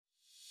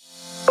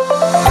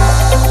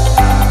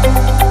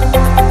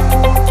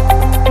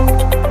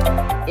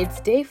It's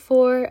day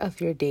 4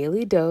 of your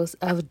daily dose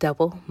of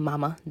double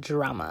mama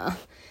drama.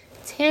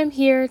 Tam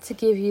here to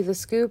give you the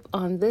scoop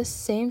on this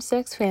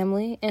same-sex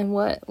family and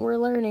what we're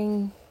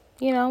learning,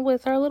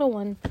 with our little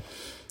one.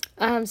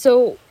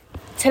 So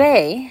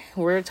today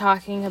we're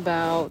talking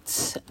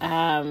about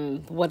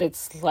what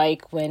it's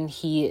like when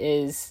he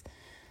is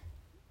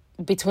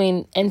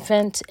between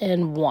infant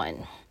and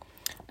 1.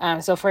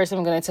 So first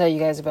I'm going to tell you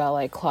guys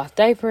about cloth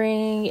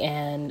diapering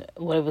and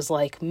what it was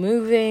like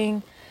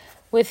moving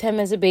with him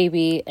as a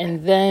baby,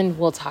 and then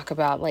we'll talk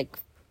about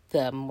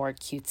the more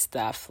cute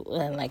stuff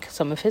and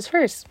some of his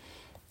first.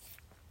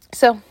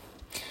 So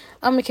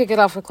I'm gonna kick it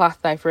off with cloth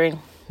diapering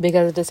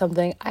because it is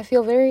something I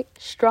feel very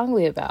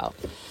strongly about.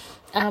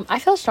 I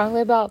felt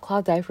strongly about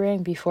cloth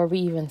diapering before we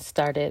even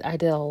started. I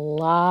did a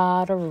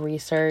lot of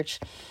research,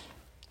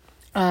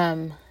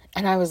 and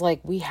I was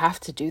like, we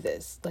have to do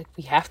this.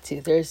 We have to.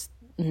 There's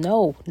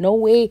no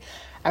way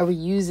are we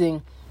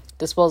using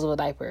disposable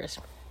diapers.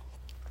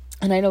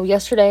 And I know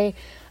yesterday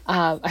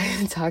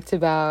I talked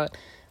about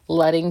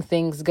letting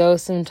things go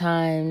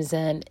sometimes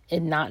and it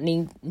not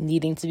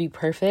needing to be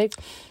perfect.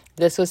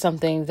 This was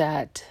something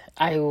that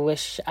I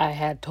wish I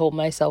had told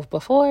myself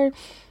before,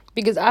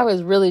 because I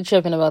was really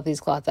tripping about these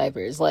cloth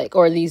diapers,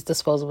 or these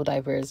disposable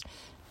diapers.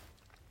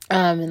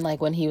 And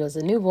when he was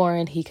a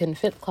newborn, he couldn't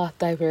fit cloth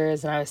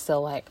diapers, and I was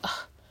still I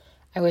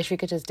wish we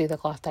could just do the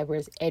cloth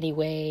diapers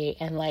anyway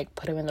and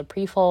put him in the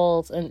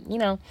pre-folds.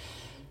 And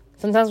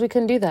sometimes we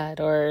couldn't do that.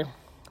 Or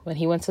when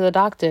he went to the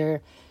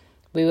doctor,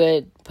 we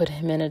would put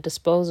him in a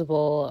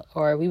disposable,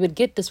 or we would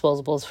get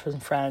disposables from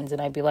friends, and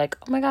I'd be like,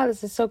 oh my God,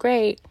 this is so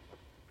great.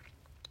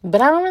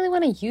 But I don't really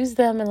want to use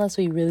them unless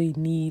we really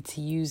need to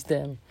use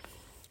them.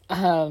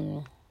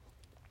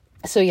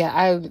 So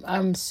yeah,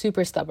 I'm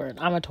super stubborn.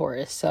 I'm a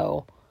Taurus.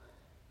 So,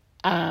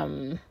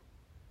 that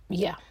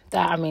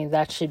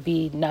should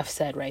be enough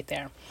said right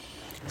there.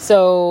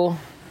 So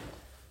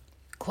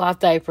cloth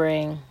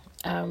diapering,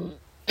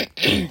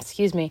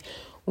 excuse me,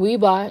 we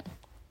bought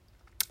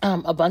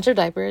a bunch of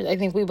diapers. I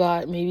think we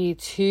bought maybe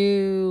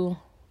 2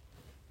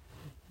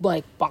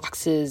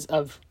 boxes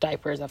of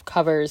diapers, of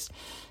covers.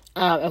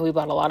 And we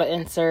bought a lot of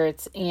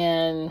inserts,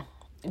 and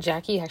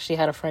Jackie actually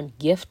had a friend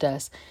gift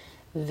us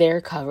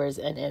their covers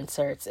and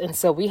inserts. And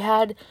so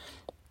when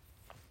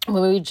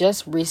we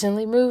just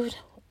recently moved,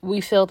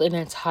 we filled an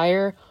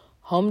entire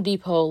Home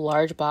Depot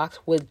large box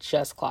with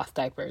just cloth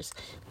diapers.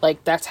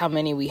 That's how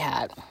many we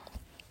had.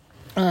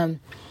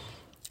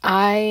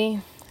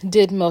 I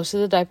did most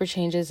of the diaper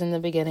changes in the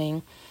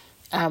beginning.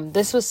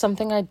 This was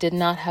something I did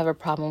not have a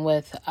problem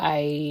with.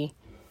 I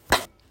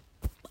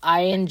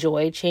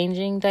enjoy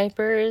changing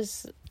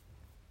diapers.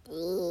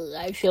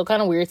 I feel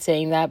kind of weird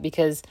saying that,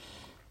 because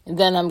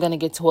then I'm going to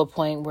get to a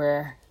point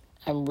where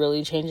I'm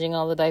really changing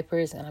all the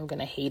diapers and I'm going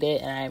to hate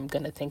it. And I'm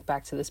going to think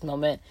back to this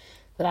moment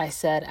that I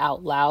said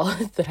out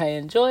loud that I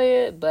enjoy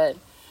it. But,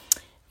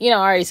 I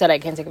already said I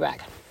can't take it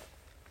back.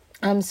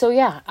 So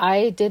yeah,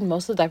 I did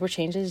most of the diaper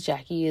changes.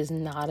 Jackie is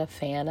not a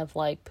fan of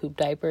poop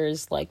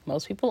diapers,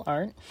 most people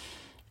aren't.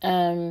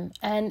 And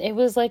it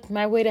was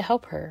my way to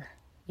help her.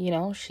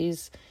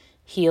 She's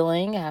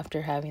healing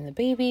after having the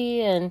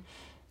baby and,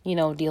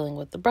 dealing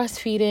with the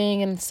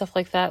breastfeeding and stuff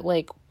like that.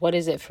 What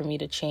is it for me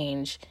to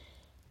change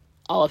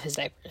all of his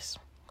diapers?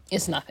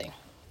 It's nothing.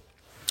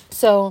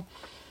 So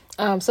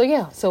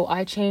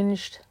I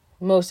changed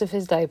most of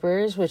his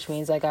diapers, which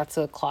means I got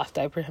to cloth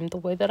diaper him the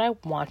way that I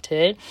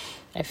wanted.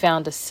 I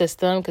found a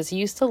system, because he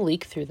used to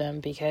leak through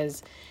them,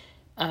 because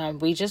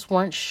we just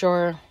weren't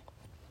sure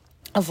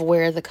of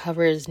where the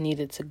covers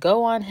needed to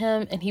go on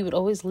him, and he would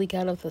always leak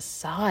out of the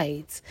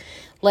sides.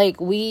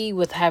 We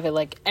would have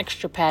it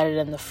extra padded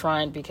in the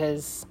front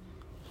because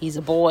he's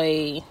a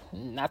boy,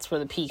 and that's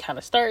where the pee kind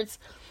of starts.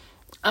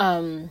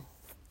 And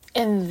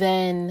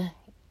then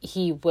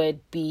he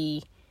would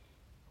be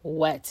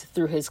wet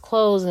through his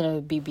clothes, and it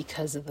would be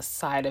because of the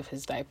side of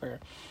his diaper.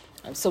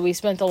 So we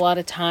spent a lot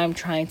of time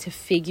trying to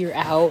figure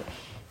out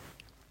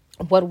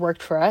what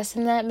worked for us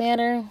in that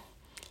manner.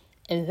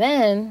 And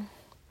then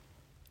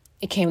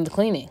it came to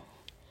cleaning.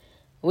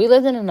 We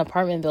lived in an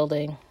apartment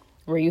building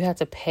where you had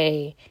to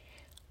pay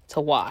to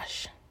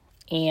wash.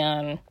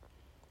 And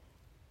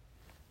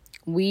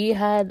we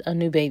had a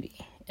new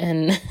baby.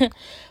 And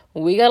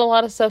we got a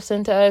lot of stuff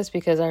sent to us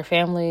because our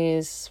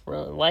families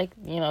were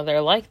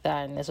they're like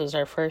that. And this was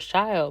our first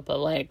child. But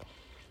we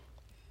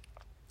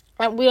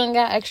don't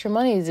got extra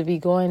money to be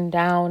going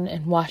down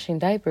and washing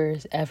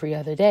diapers every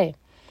other day.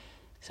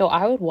 So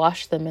I would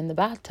wash them in the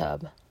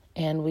bathtub.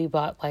 And we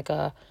bought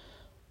a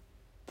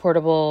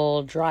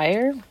portable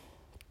dryer.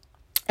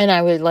 And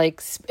I would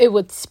it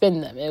would spin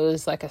them. It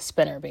was like a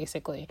spinner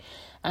basically.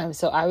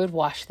 So I would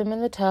wash them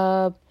in the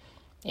tub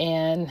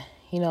and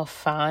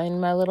find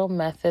my little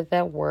method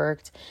that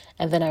worked.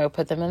 And then I would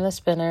put them in the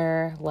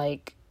spinner,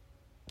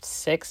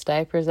 6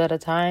 diapers at a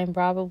time,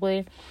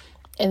 probably.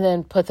 And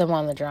then put them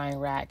on the drying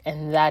rack.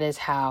 And that is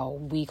how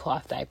we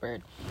cloth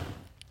diapered.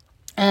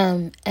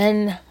 And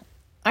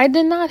I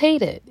did not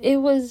hate it. It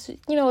was, it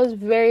was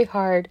very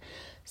hard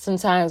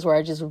sometimes where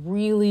I just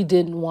really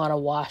didn't want to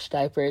wash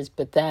diapers.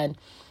 But then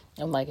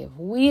I'm like, if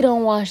we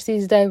don't wash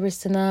these diapers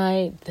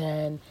tonight,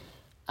 then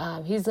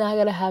he's not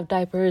going to have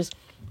diapers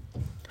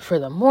for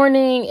the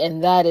morning.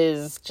 And that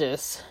is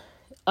just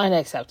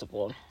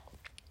unacceptable.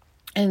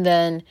 And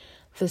then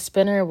the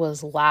spinner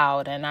was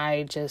loud, and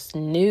I just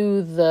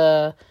knew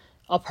the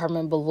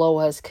apartment below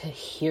us could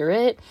hear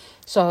it.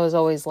 So I was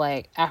always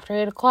like, after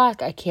 8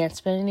 o'clock, I can't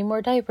spin any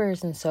more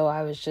diapers. And so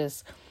I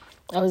was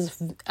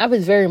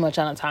very much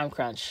on a time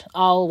crunch,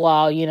 all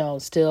while,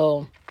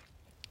 still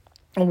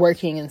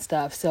working and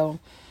stuff. So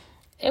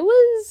it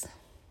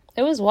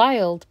was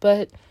wild,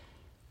 but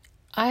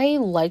I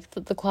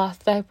liked the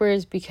cloth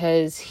diapers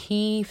because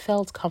he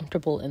felt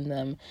comfortable in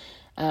them.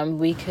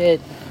 We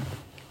could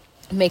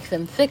make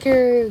them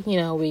thicker,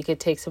 we could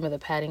take some of the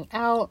padding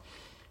out.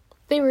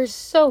 They were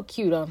so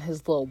cute on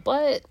his little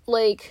butt.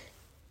 Like,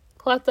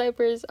 cloth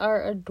diapers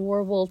are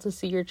adorable to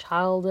see your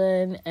child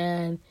in,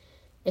 and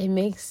it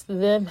makes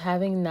them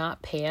having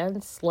not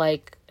pants,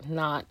 like,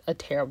 not a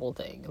terrible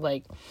thing.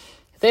 Like,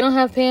 if they don't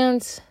have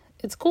pants,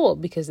 it's cool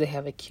because they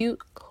have a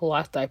cute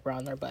cloth diaper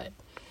on their butt.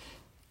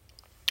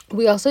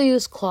 We also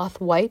use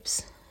cloth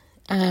wipes,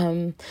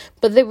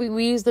 but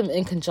we use them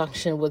in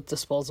conjunction with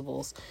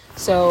disposables.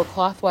 So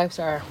cloth wipes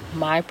are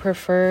my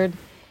preferred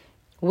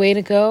way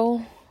to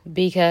go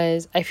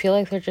because I feel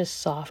like they're just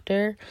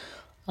softer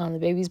on the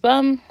baby's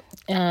bum.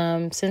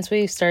 Since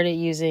we've been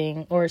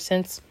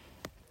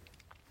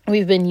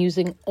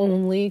using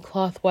only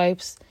cloth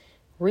wipes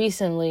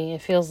recently,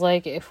 it feels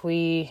like if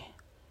we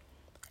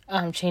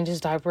change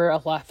his diaper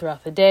a lot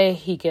throughout the day,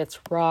 he gets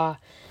raw,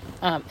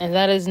 and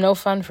that is no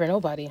fun for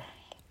nobody.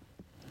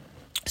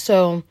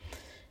 So,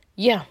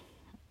 yeah,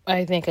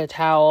 I think a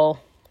towel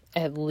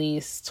at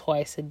least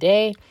twice a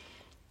day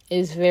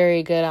is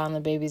very good on the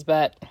baby's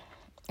butt.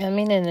 I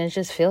mean, and it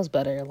just feels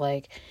better.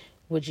 Like,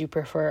 would you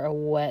prefer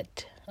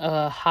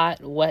a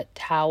hot, wet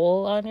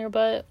towel on your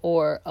butt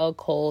or a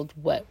cold,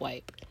 wet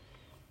wipe?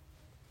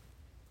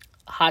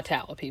 Hot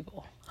towel,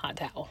 people. Hot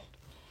towel.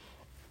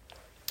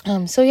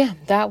 So yeah,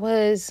 that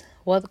was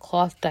what the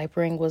cloth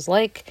diapering was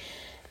like.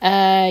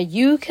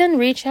 You can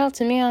reach out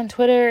to me on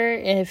Twitter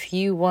if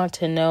you want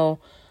to know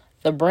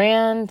the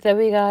brand that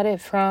we got it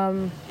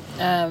from.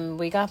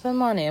 We got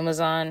them on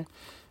Amazon.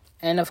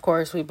 And of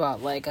course, we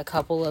bought like a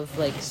couple of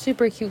like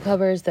super cute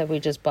covers that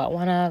we just bought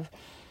one of.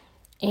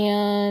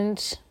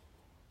 And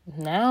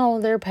now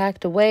they're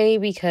packed away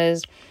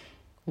because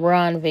we're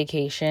on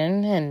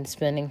vacation and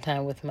spending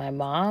time with my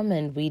mom.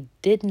 And we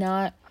did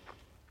not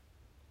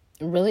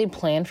really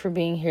plan for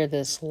being here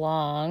this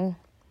long.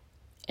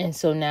 And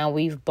so now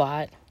we've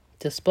bought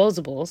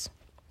disposables.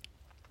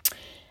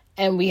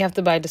 And we have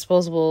to buy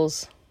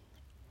disposables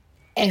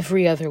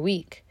every other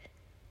week.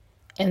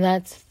 And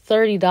that's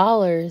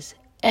 $30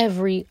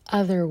 every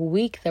other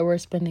week that we're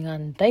spending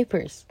on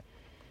diapers.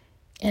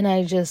 And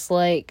I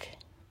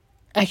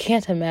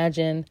can't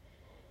imagine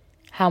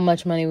how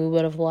much money we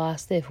would have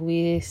lost if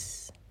we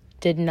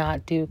did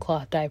not do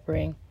cloth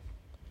diapering.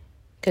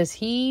 Because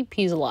he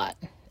pees a lot.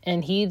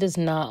 And he does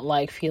not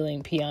like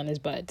feeling pee on his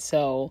butt.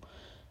 So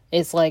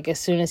it's like as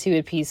soon as he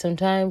would pee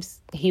sometimes,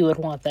 he would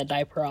want that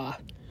diaper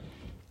off.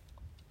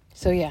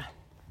 So yeah,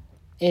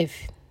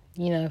 if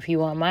you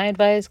want my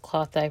advice,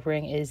 cloth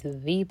diapering is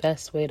the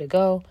best way to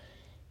go.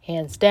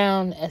 Hands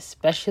down,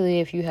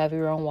 especially if you have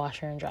your own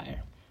washer and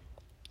dryer.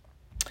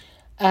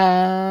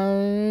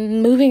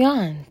 Moving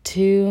on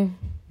to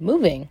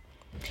moving.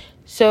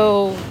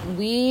 So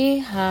we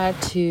had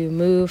to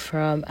move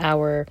from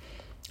our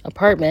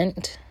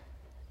apartment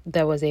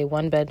that was a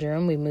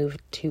 1-bedroom. We moved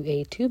to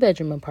a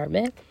 2-bedroom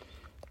apartment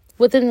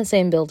within the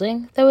same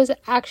building that was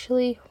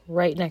actually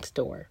right next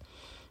door.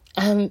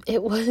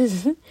 It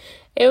was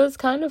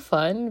kind of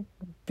fun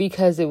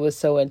because it was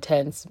so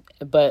intense,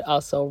 but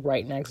also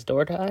right next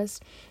door to us.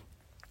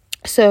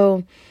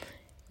 So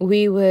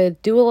we would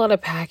do a lot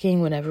of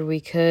packing whenever we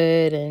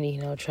could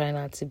and, try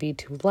not to be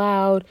too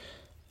loud.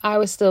 I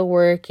was still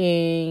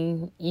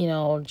working,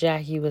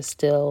 Jackie was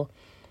still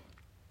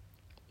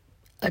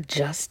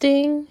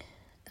adjusting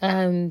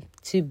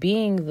to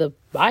being the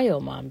bio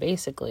mom,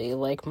 basically.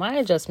 Like, my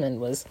adjustment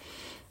was,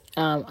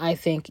 I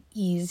think,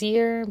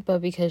 easier,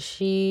 but because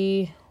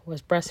she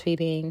was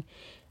breastfeeding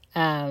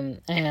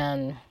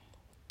and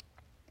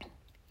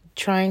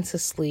trying to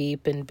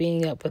sleep and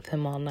being up with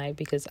him all night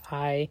because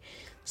I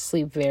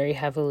sleep very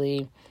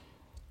heavily,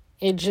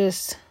 it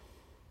just,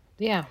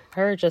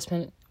 her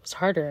adjustment was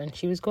harder, and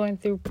she was going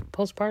through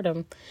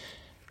postpartum.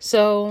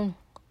 So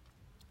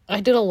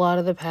I did a lot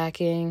of the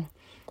packing.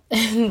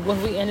 And what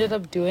we ended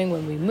up doing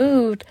when we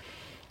moved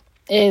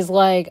is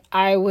like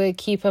I would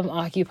keep him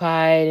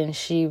occupied and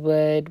she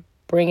would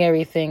bring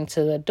everything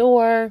to the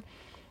door,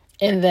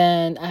 and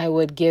then I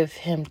would give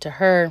him to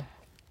her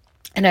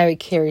and I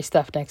would carry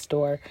stuff next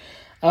door,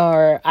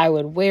 or I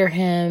would wear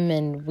him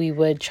and we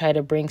would try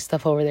to bring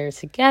stuff over there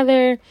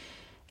together,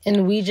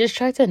 and we just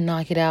tried to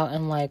knock it out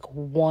in like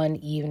one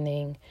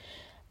evening.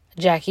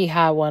 Jackie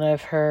had one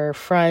of her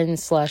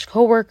friends /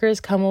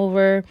 coworkers come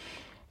over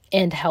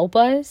and help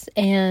us,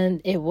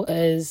 and it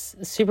was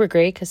super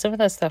great because some of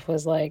that stuff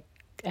was like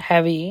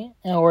heavy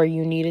or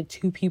you needed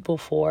two people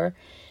for.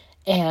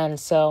 And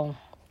so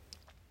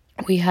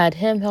we had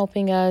him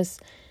helping us,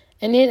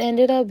 and it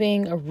ended up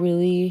being a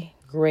really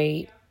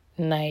great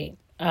night.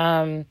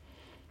 So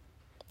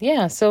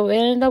it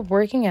ended up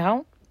working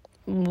out.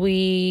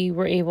 We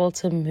were able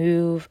to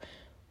move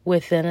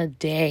within a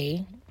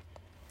day,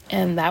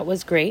 and that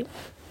was great.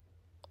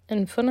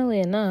 And funnily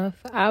enough,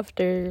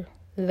 after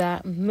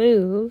that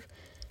move,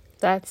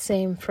 that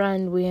same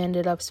friend, we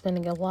ended up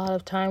spending a lot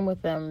of time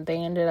with them. They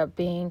ended up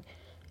being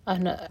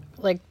an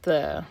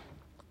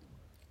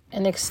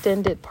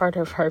extended part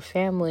of our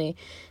family,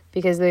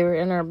 because they were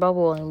in our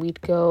bubble, and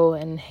we'd go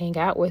and hang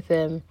out with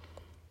them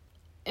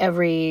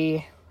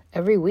every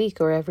week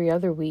or every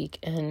other week.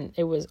 And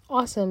it was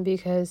awesome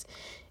because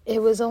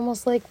it was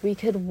almost like we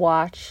could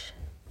watch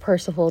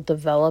Percival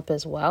develop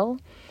as well.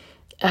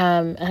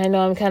 And I know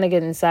I'm kind of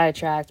getting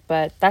sidetracked,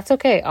 but that's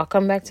okay. I'll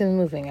come back to the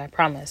moving, I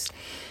promise.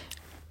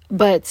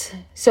 But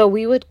so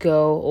we would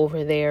go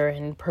over there,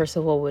 and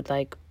Percival would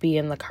like be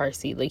in the car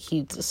seat. Like,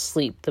 he'd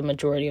sleep the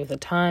majority of the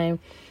time.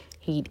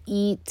 He'd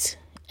eat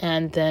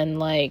and then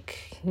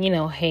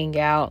hang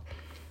out,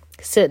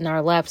 sit in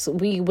our laps.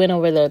 We went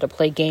over there to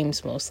play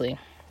games mostly.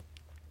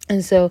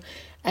 And so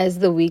as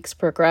the weeks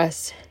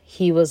progressed,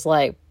 he was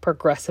like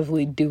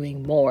progressively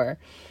doing more.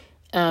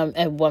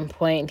 At one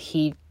point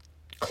he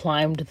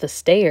climbed the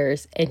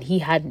stairs, and he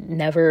had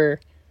never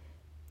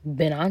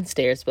been on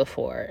stairs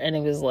before. And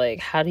it was like,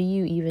 how do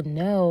you even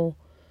know,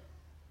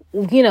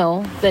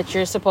 that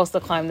you're supposed to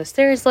climb the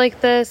stairs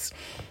like this?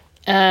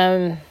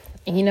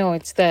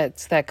 It's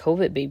that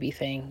COVID baby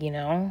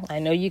thing, I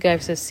know you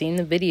guys have seen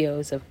the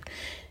videos of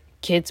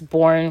kids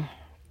born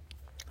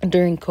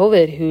during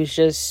COVID who's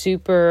just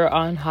super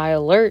on high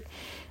alert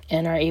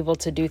and are able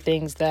to do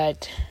things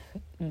that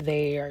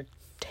they are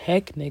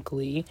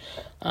technically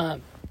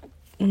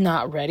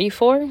not ready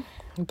for.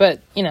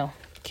 But,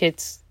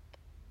 kids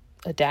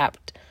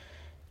adapt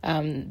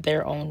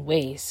their own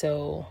way.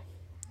 So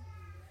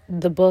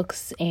the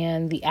books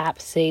and the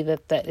apps say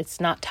that it's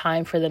not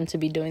time for them to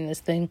be doing this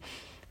thing,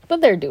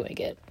 but they're doing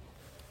it.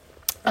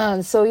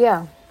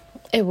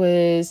 It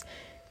was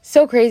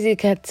so crazy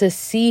to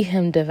see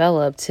him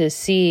develop, to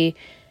see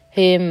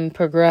him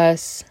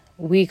progress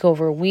week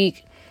over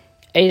week.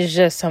 It's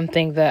just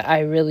something that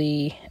I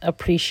really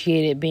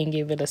appreciated being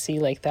able to see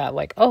like that.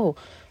 Like, oh,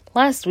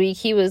 last week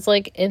he was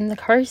like in the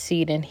car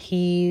seat and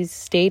he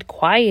stayed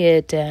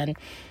quiet and,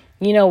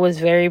 was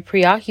very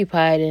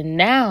preoccupied. And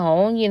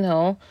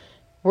now,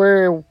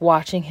 we're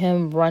watching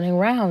him running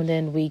around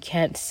and we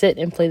can't sit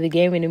and play the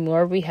game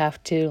anymore. We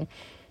have to,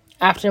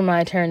 after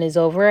my turn is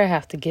over, I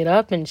have to get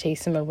up and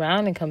chase him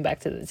around and come back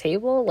to the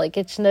table. Like,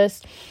 it's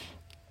just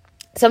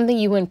something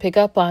you wouldn't pick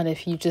up on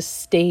if you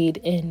just stayed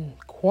in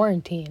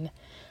quarantine.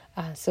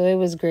 So it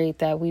was great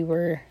that we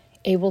were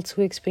able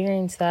to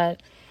experience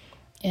that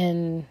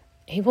and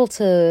able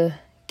to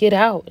get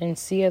out and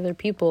see other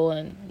people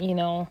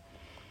and,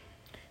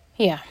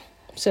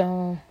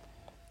 So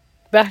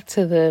back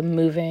to the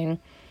moving.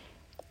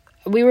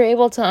 We were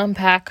able to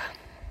unpack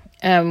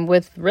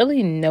with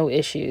really no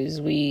issues.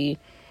 We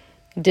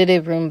did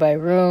it room by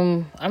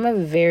room. I'm a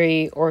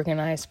very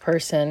organized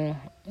person.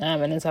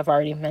 And as I've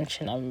already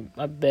mentioned, I'm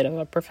a bit of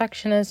a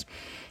perfectionist.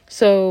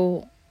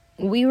 So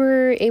we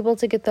were able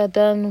to get that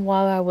done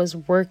while I was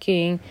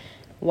working,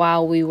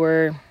 while we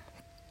were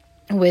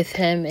with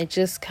him. It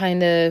just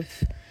kind of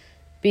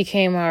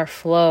became our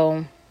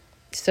flow.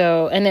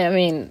 So, and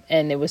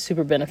it was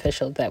super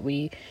beneficial that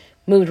we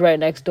moved right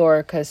next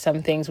door, because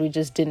some things we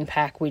just didn't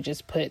pack. We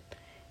just put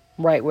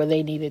right where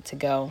they needed to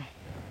go.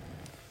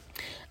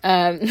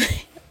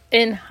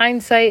 In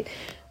hindsight,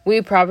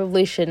 we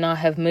probably should not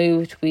have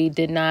moved. We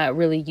did not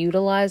really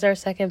utilize our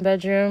second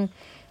bedroom.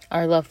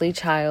 Our lovely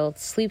child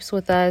sleeps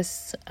with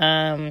us.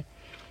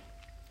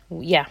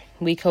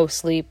 We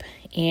co-sleep,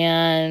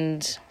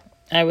 and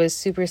I was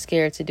super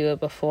scared to do it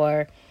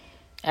before.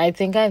 I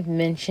think I've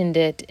mentioned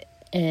it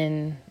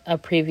in a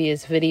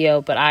previous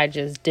video, but I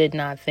just did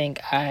not think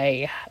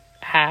I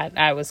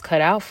was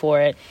cut out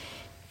for it.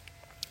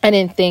 I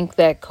didn't think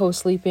that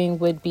co-sleeping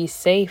would be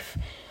safe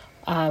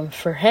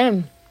for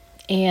him.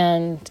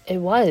 And it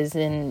was,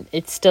 and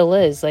it still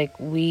is. Like,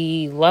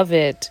 we love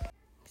it.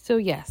 So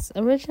yes,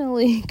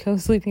 originally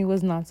co-sleeping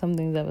was not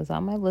something that was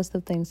on my list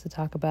of things to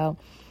talk about.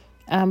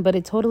 But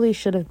it totally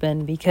should have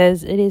been,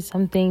 because it is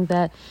something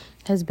that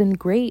has been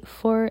great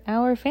for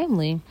our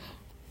family.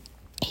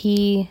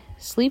 He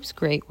sleeps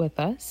great with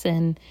us,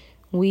 and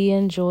we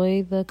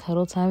enjoy the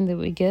cuddle time that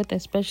we get,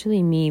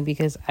 especially me,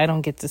 because I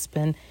don't get to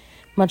spend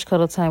much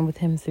cuddle time with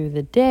him through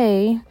the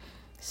day.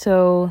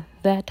 So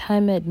that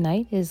time at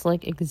night is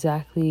like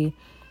exactly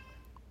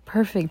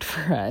perfect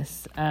for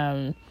us.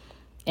 And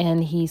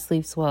he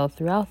sleeps well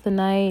throughout the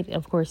night.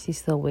 Of course, he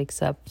still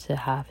wakes up to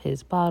have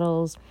his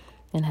bottles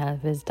and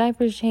have his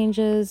diaper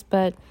changes.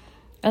 But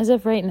as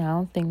of right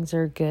now, things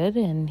are good.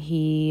 And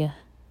he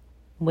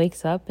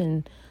wakes up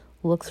and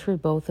looks for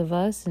both of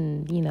us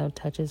and,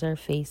 touches our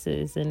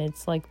faces. And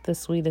it's like the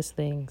sweetest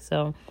thing.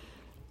 So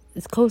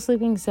it's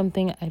co-sleeping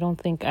something I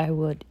don't think I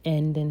would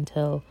end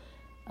until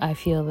I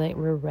feel that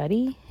we're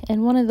ready.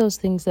 And one of those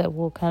things that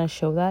will kind of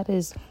show that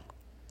is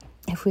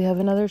if we have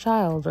another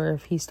child, or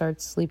if he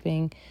starts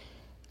sleeping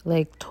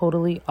like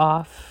totally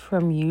off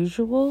from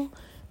usual,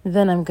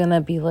 then I'm gonna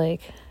be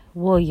like,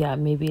 well, yeah,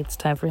 maybe it's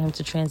time for him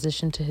to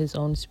transition to his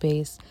own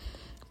space.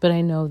 But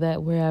I know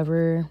that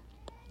wherever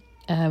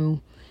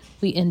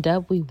we end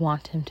up, we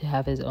want him to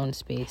have his own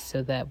space,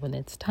 so that when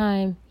it's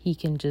time, he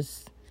can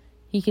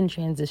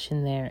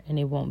transition there and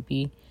it won't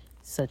be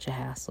such a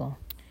hassle.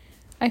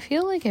 I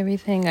feel like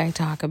everything I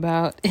talk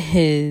about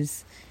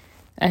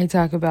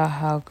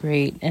how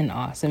great and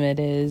awesome it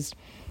is.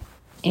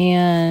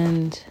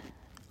 And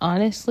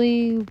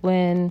honestly,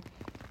 when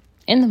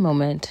in the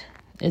moment,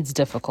 it's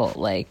difficult,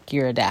 like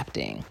you're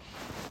adapting.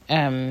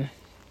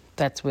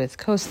 That's with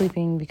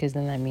co-sleeping, because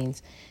then that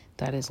means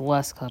that is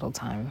less cuddle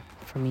time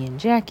for me and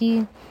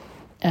Jackie.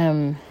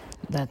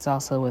 That's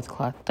also with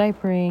cloth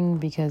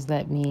diapering, because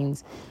that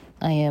means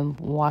I am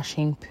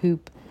washing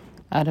poop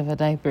out of a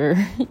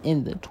diaper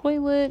in the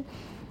toilet.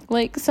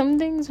 Like, some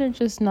things are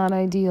just not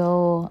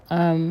ideal.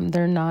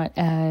 They're not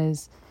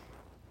as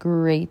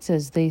great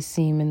as they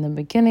seem in the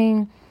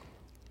beginning.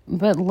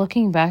 But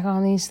looking back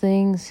on these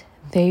things,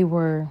 they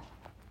were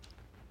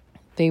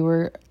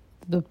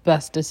the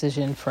best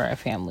decision for our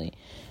family.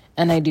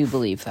 And I do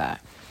believe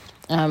that.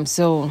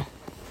 So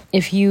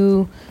if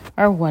you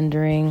are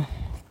wondering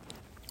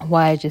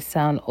why I just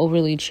sound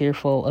overly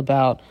cheerful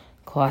about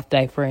cloth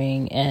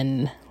diapering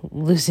and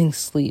losing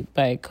sleep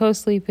by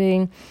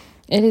co-sleeping,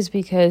 it is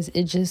because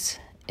it just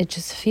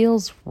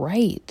feels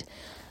right.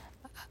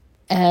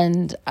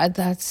 And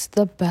that's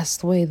the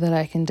best way that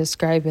I can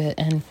describe it.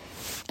 And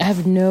I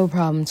have no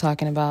problem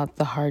talking about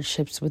the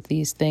hardships with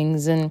these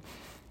things. And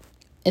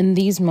in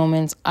these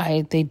moments,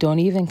 they don't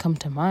even come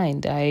to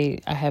mind. I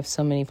have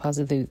so many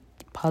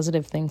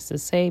positive things to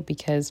say,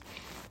 because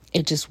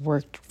it just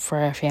worked for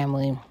our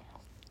family.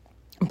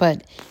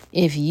 But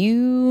if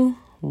you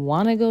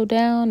want to go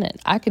down, and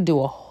I could do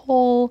a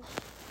whole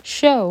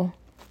show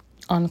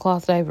on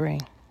cloth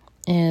diapering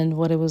and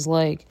what it was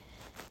like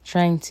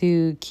trying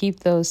to keep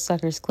those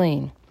suckers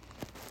clean.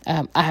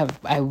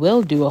 I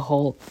will do a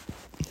whole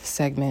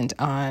segment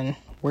on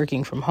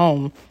working from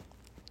home,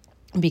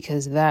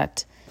 because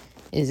that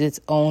is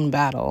its own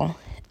battle,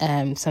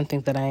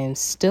 something that I am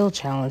still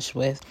challenged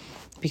with,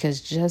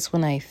 because just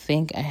when I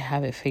think I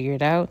have it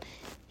figured out,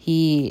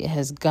 he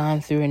has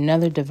gone through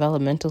another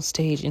developmental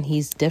stage and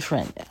he's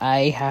different.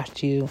 I have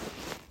to,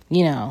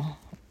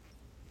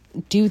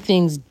 do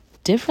things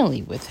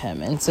differently with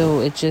him. And so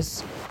it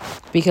just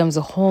becomes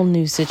a whole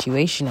new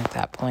situation at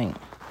that point.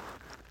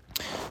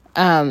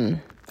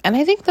 And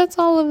I think that's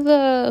all of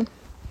the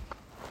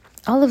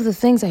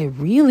things I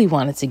really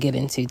wanted to get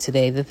into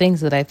today, the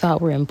things that I thought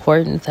were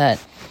important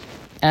that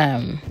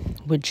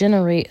would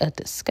generate a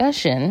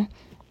discussion.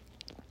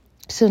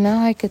 So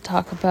now I could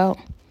talk about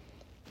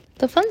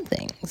the fun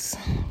things,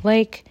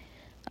 like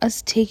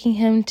us taking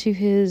him to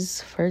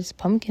his first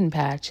pumpkin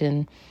patch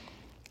and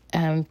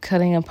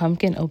cutting a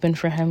pumpkin open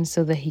for him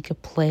so that he could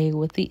play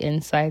with the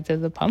insides of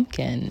the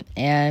pumpkin.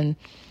 And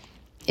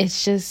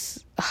it's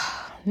just,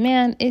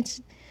 man,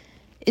 it's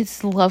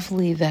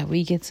lovely that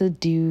we get to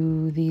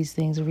do these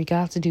things, or we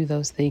got to do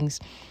those things,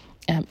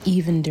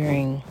 even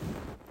during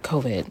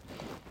COVID.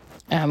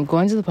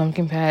 Going to the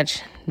pumpkin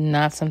patch,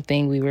 not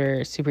something we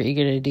were super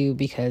eager to do,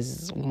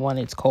 because one,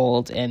 it's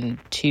cold, and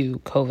two,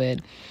 COVID.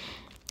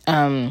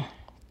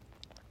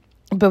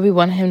 But we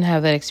wanted him to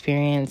have that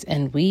experience,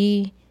 and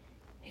he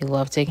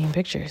loved taking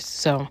pictures.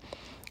 So,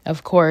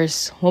 of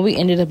course, what we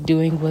ended up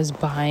doing was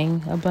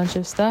buying a bunch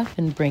of stuff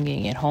and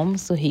bringing it home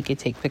so he could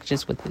take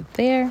pictures with it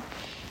there.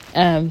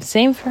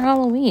 Same for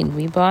Halloween.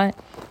 We bought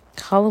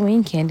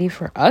Halloween candy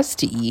for us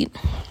to eat.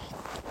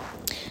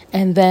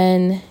 And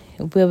then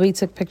we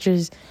took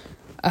pictures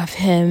of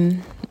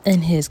him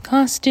in his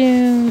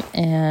costume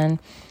and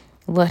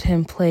let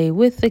him play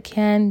with the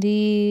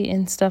candy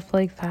and stuff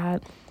like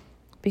that,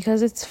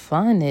 because it's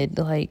fun.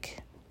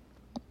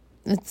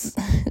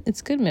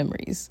 It's good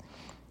memories.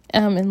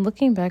 And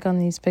looking back on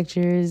these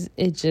pictures,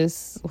 it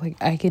just,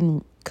 I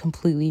can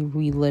completely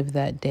relive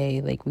that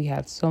day. We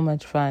had so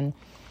much fun.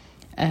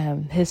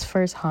 His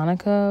first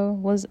Hanukkah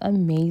was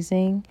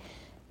amazing.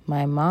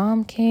 My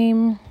mom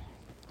came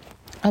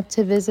up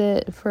to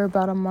visit for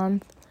about a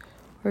month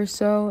or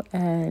so,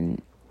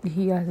 and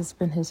he got to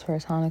spend his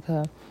first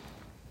Hanukkah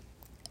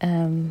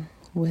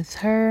with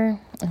her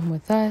and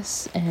with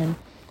us, and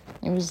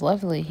it was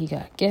lovely. He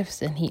got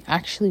gifts, and he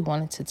actually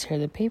wanted to tear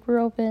the paper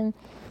open,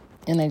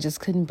 and I just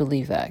couldn't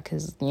believe that,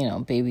 because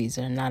babies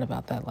are not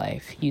about that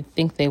life. You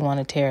think they want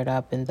to tear it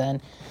up, and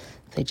then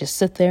they just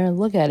sit there and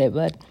look at it.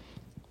 But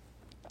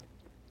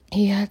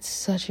he had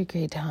such a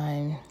great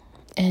time,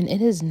 and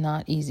it is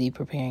not easy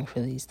preparing for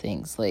these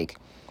things.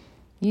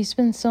 You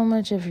spend so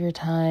much of your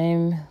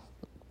time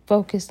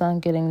focused on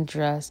getting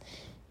dressed,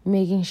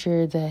 making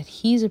sure that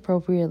he's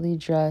appropriately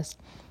dressed.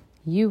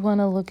 You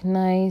want to look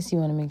nice. You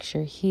want to make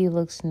sure he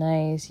looks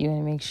nice. You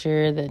want to make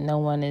sure that no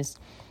one is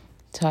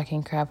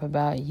talking crap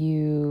about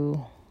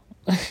you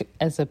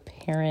as a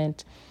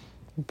parent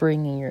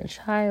bringing your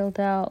child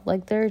out.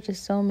 Like, there are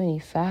just so many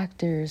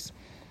factors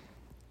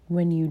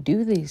when you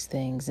do these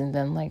things. And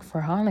then, like,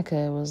 for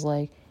Hanukkah, it was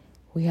like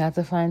we had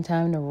to find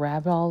time to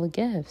wrap all the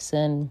gifts.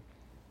 And,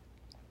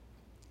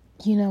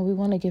 we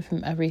want to give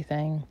him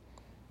everything.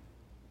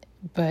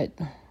 But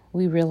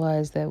we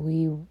realize that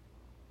we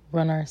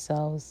run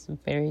ourselves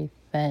very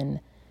thin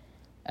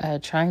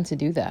trying to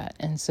do that.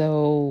 And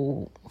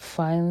so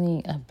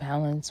finding a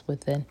balance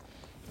within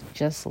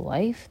just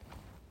life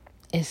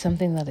is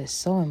something that is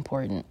so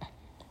important.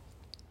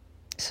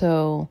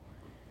 So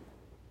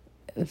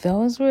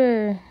those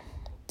were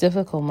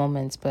difficult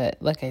moments, but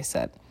like I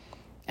said,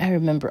 I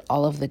remember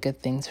all of the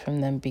good things from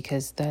them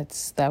because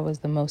that was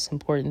the most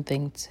important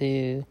thing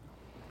to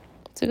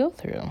go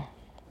through.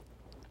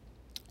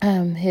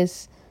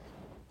 His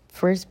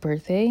first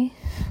birthday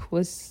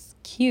was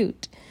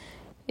cute.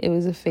 It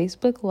was a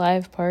Facebook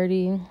Live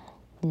party.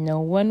 No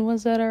one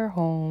was at our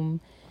home.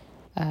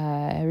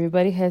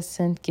 Everybody has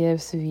sent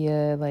gifts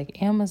via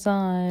like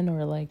Amazon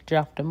or like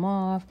dropped them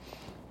off,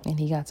 and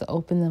he got to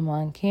open them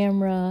on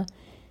camera,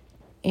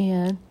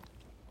 and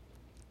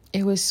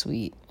it was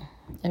sweet.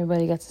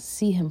 Everybody got to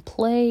see him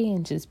play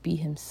and just be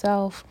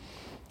himself.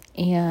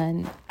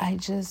 And I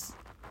just,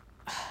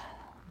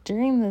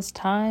 during this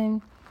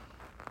time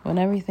when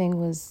everything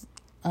was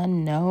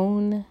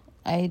unknown,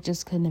 I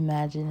just couldn't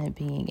imagine it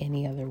being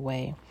any other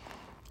way.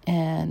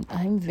 And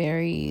I'm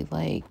very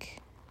I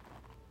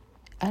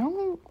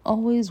don't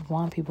always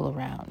want people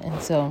around.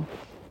 And so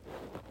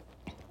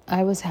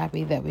I was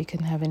happy that we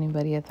couldn't have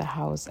anybody at the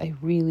house. I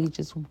really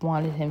just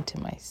wanted him to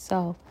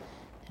myself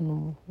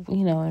and,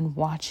 and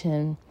watch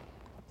him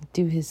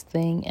do his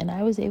thing. And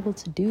I was able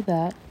to do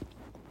that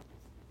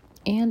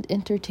and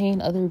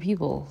entertain other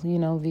people,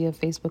 via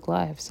Facebook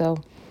Live. So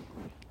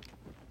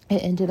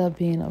it ended up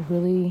being a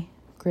really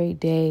great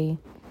day.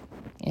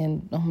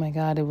 And oh my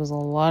God, it was a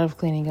lot of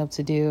cleaning up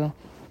to do.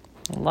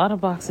 A lot of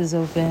boxes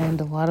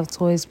opened, a lot of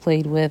toys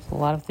played with, a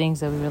lot of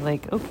things that we were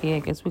like, okay, I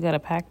guess we got to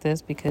pack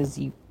this because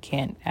you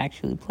can't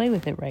actually play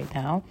with it right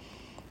now.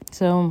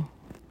 So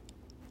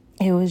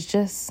it was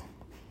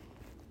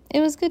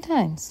good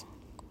times.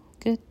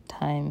 Good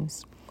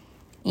times.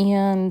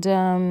 And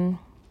I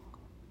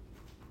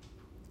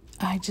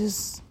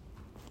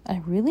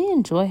really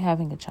enjoy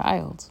having a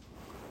child.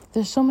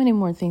 There's so many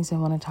more things I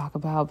want to talk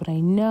about, but I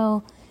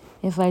know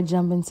if I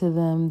jump into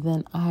them,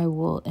 then I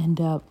will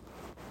end up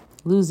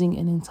losing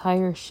an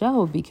entire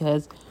show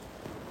because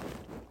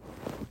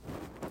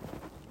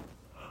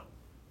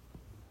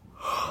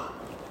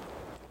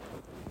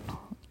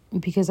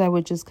I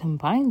would just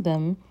combine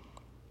them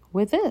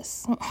with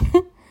this,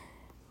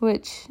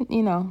 which,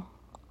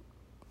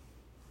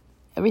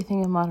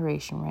 everything in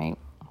moderation, right?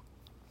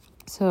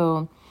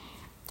 So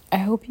I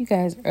hope you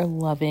guys are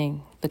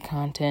loving the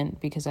content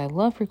because I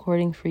love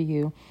recording for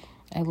you.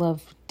 I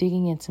love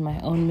digging into my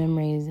own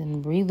memories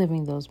and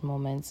reliving those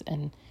moments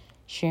and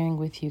sharing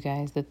with you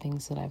guys the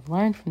things that I've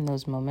learned from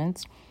those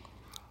moments.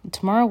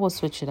 Tomorrow we'll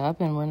switch it up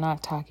and we're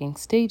not talking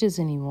stages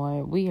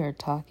anymore. We are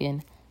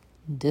talking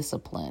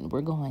discipline.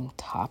 We're going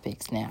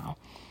topics now.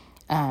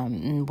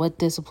 And what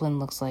discipline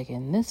looks like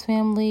in this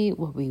family,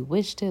 what we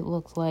wished it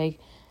looked like,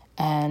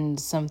 and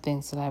some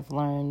things that I've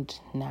learned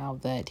now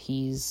that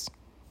he's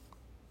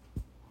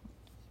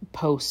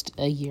post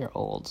a year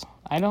old.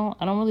 I don't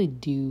really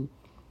do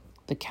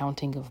the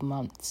counting of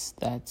months.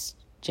 That's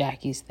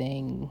Jackie's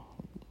thing.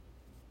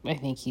 I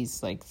think he's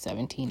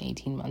 17,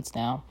 18 months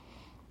now.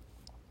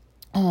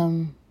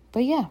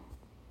 But yeah,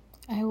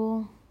 I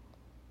will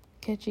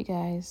catch you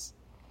guys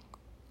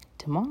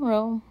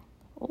tomorrow,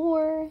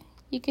 or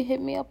you can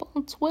hit me up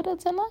on Twitter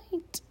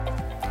tonight.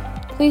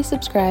 Please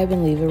subscribe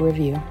and leave a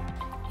review.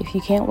 If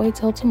you can't wait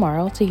till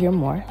tomorrow to hear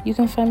more, you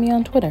can find me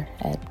on Twitter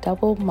at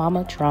Double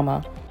Mama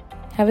Drama.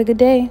 Have a good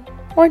day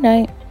or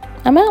night.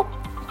 I'm out.